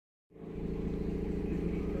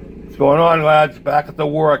What's going on, lads? Back at the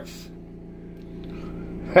works.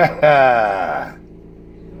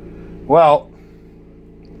 Well,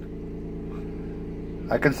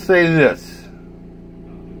 I can say this.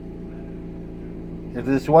 If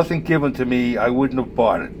this wasn't given to me, I wouldn't have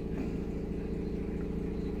bought it.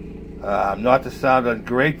 Not to sound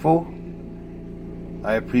ungrateful,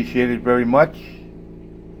 I appreciate it very much,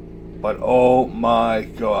 but oh my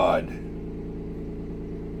God.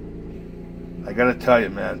 I gotta tell you,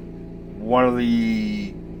 man, one of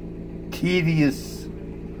the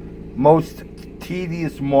most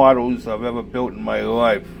tedious models I've ever built in my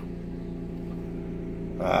life.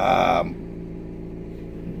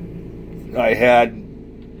 I had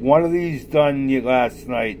one of these done last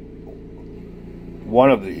night.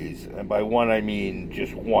 One of these, and by one I mean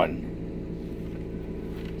just one.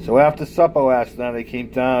 So after supper last night, I came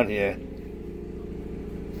down here.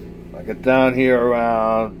 I got down here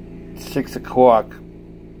around 6 o'clock.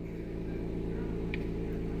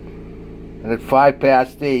 And at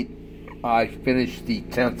 8:05, I finished the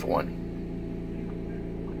 10th one.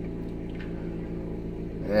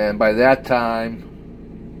 And by that time,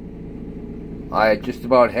 I had just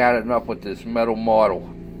about had enough with this metal model.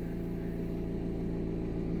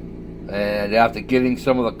 And after getting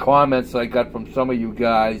some of the comments I got from some of you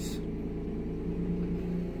guys,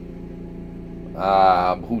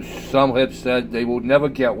 who some have said they will never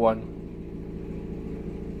get one.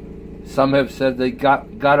 Some have said they got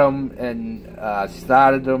them and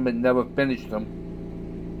started them and never finished them.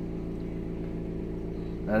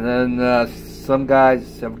 And then some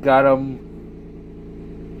guys have got them,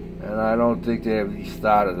 and I don't think they have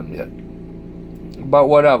started them yet. But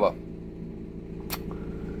whatever.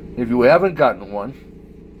 If you haven't gotten one,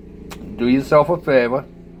 do yourself a favor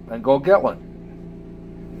and go get one.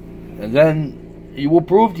 And then you will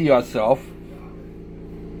prove to yourself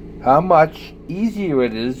how much easier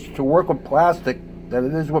it is to work with plastic than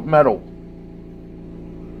it is with metal.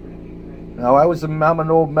 Now, I'm an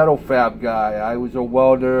old metal fab guy. I was a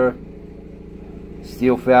welder,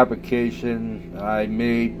 steel fabrication. I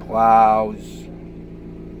made plows,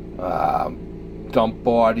 dump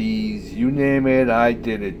bodies, you name it, I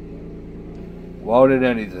did it. Welded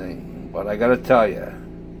anything. But I gotta tell you,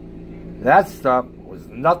 that stuff was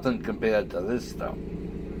nothing compared to this stuff.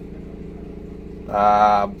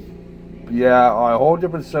 Yeah, a whole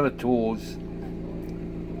different set of tools.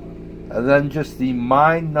 And then just the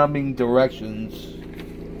mind-numbing directions,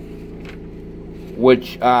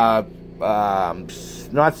 which are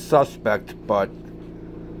not suspect, but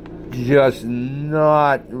just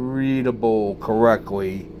not readable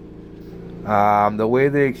correctly. The way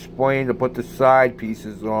they explained to put the side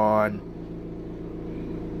pieces on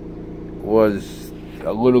was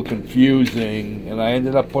a little confusing, and I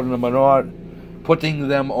ended up putting them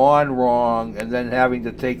on wrong, and then having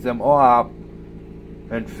to take them off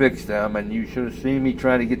and fix them. And you should have seen me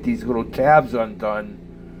trying to get these little tabs undone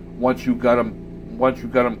once you got them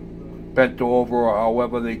bent over, or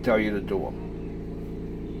however they tell you to do them.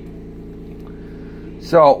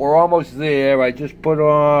 So we're almost there. I just put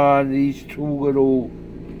on these two little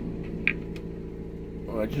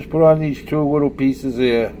pieces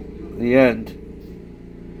here, the end,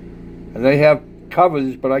 and they have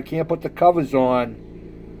covers, but I can't put the covers on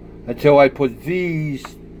until I put these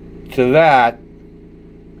to that,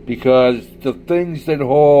 because the things that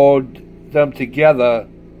hold them together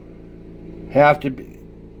have to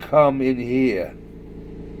come in here.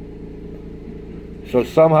 So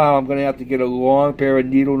somehow I'm going to have to get a long pair of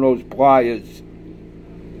needle nose pliers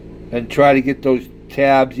and try to get those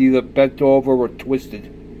tabs either bent over or twisted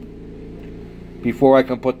before I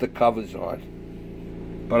can put the covers on.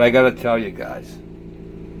 But I got to tell you guys,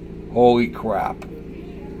 holy crap.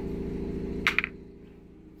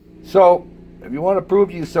 So, if you want to prove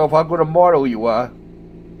to yourself how good a model you are,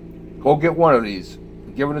 go get one of these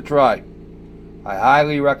and give it a try. I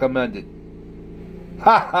highly recommend it.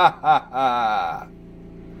 Ha ha ha ha.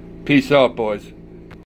 Peace out, boys.